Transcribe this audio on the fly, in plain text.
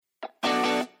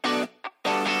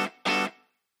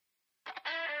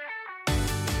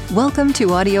Welcome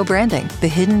to Audio Branding, the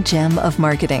hidden gem of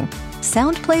marketing.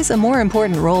 Sound plays a more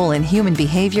important role in human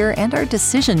behavior and our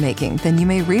decision-making than you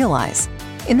may realize.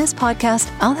 In this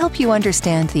podcast, I'll help you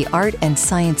understand the art and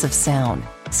science of sound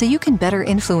so you can better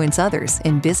influence others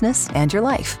in business and your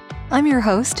life. I'm your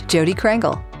host, Jody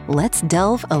Krangle. Let's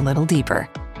delve a little deeper.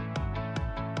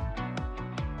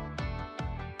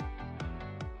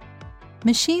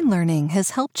 Machine learning has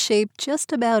helped shape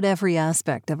just about every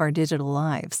aspect of our digital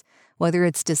lives, whether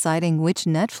it's deciding which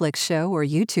Netflix show or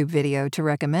YouTube video to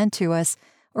recommend to us,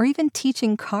 or even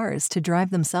teaching cars to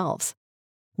drive themselves.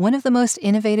 One of the most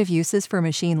innovative uses for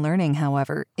machine learning,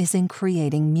 however, is in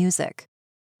creating music.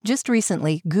 Just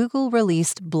recently, Google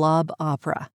released Blob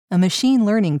Opera, a machine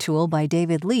learning tool by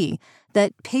David Lee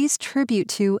that pays tribute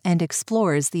to and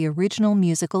explores the original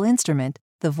musical instrument,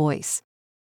 the voice.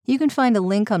 You can find a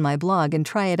link on my blog and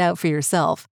try it out for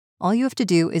yourself. All you have to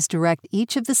do is direct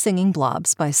each of the singing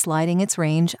blobs by sliding its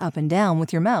range up and down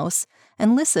with your mouse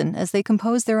and listen as they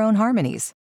compose their own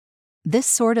harmonies. This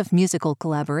sort of musical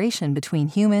collaboration between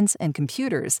humans and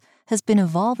computers has been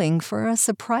evolving for a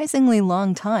surprisingly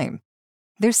long time.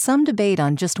 There's some debate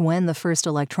on just when the first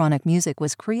electronic music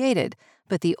was created,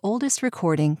 but the oldest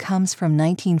recording comes from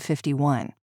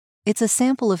 1951. It's a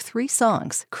sample of 3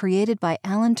 songs created by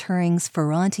Alan Turing's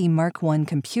Ferranti Mark I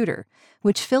computer,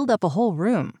 which filled up a whole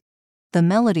room. The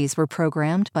melodies were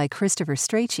programmed by Christopher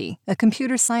Strachey, a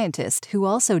computer scientist who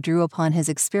also drew upon his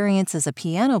experience as a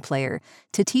piano player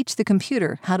to teach the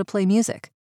computer how to play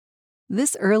music.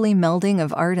 This early melding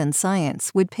of art and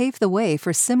science would pave the way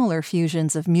for similar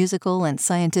fusions of musical and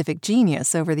scientific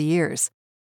genius over the years.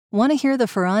 Want to hear the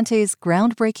Ferranti's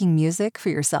groundbreaking music for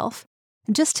yourself?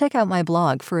 Just check out my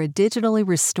blog for a digitally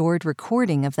restored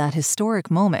recording of that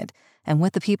historic moment and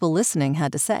what the people listening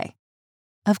had to say.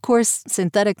 Of course,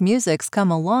 synthetic music's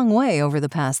come a long way over the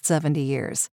past 70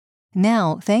 years.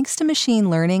 Now, thanks to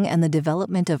machine learning and the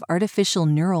development of artificial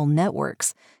neural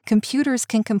networks, computers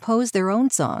can compose their own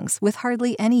songs with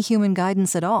hardly any human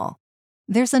guidance at all.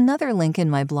 There's another link in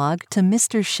my blog to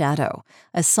Mr. Shadow,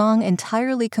 a song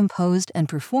entirely composed and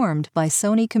performed by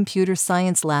Sony Computer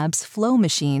Science Lab's Flow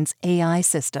Machine's AI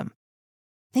system.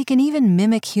 They can even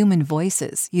mimic human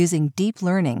voices using deep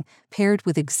learning paired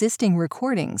with existing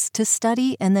recordings to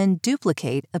study and then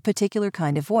duplicate a particular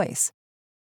kind of voice.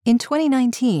 In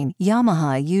 2019,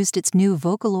 Yamaha used its new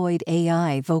Vocaloid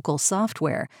AI vocal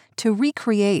software to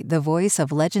recreate the voice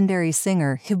of legendary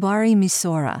singer Hibari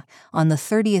Misora on the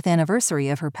 30th anniversary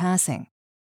of her passing.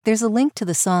 There's a link to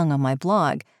the song on my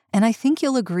blog, and I think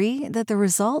you'll agree that the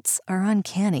results are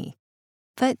uncanny.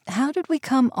 But how did we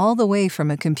come all the way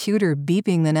from a computer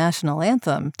beeping the national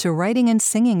anthem to writing and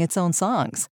singing its own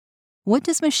songs? What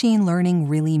does machine learning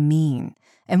really mean?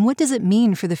 And what does it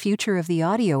mean for the future of the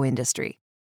audio industry?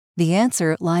 The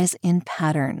answer lies in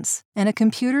patterns, and a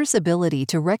computer's ability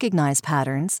to recognize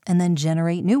patterns and then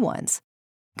generate new ones.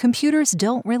 Computers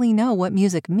don't really know what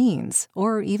music means,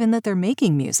 or even that they're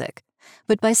making music.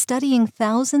 But by studying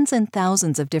thousands and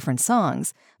thousands of different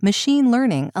songs, machine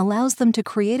learning allows them to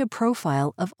create a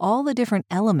profile of all the different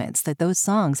elements that those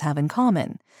songs have in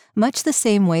common, much the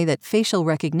same way that facial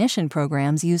recognition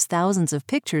programs use thousands of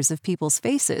pictures of people's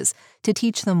faces to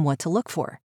teach them what to look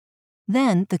for.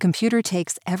 Then, the computer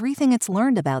takes everything it's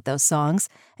learned about those songs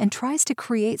and tries to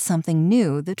create something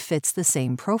new that fits the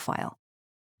same profile.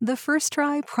 The first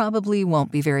try probably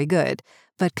won't be very good,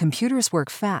 but computers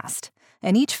work fast,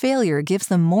 and each failure gives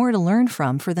them more to learn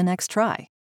from for the next try.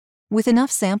 With enough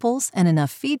samples and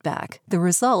enough feedback, the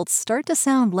results start to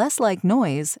sound less like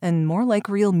noise and more like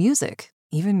real music,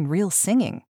 even real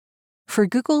singing. For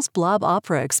Google's Blob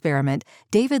Opera experiment,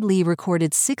 David Lee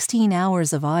recorded 16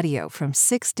 hours of audio from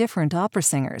 6 different opera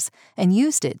singers and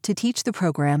used it to teach the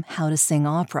program how to sing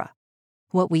opera.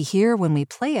 What we hear when we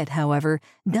play it, however,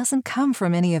 doesn't come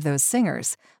from any of those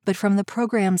singers, but from the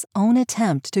program's own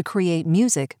attempt to create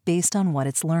music based on what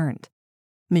it's learned.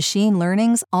 Machine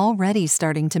learning's already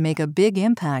starting to make a big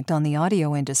impact on the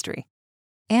audio industry.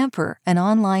 Ampere, an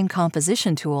online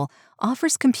composition tool,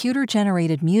 offers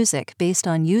computer-generated music based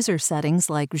on user settings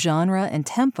like genre and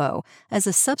tempo as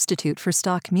a substitute for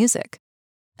stock music.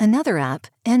 Another app,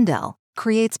 Endel,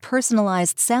 creates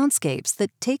personalized soundscapes that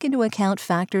take into account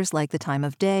factors like the time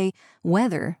of day,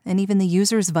 weather, and even the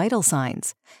user's vital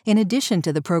signs, in addition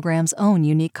to the program's own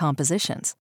unique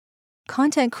compositions.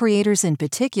 Content creators in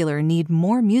particular need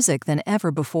more music than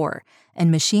ever before,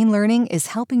 and machine learning is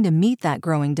helping to meet that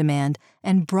growing demand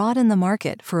and broaden the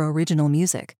market for original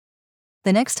music.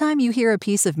 The next time you hear a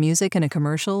piece of music in a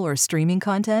commercial or streaming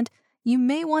content, you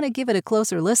may want to give it a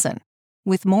closer listen.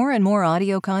 With more and more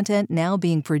audio content now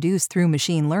being produced through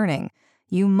machine learning,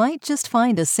 you might just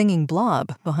find a singing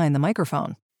blob behind the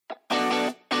microphone.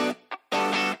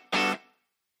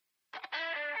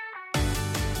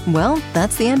 Well,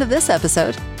 that's the end of this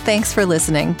episode. Thanks for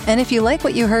listening. And if you like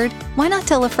what you heard, why not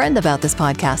tell a friend about this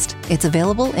podcast? It's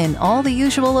available in all the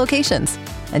usual locations.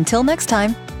 Until next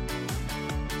time.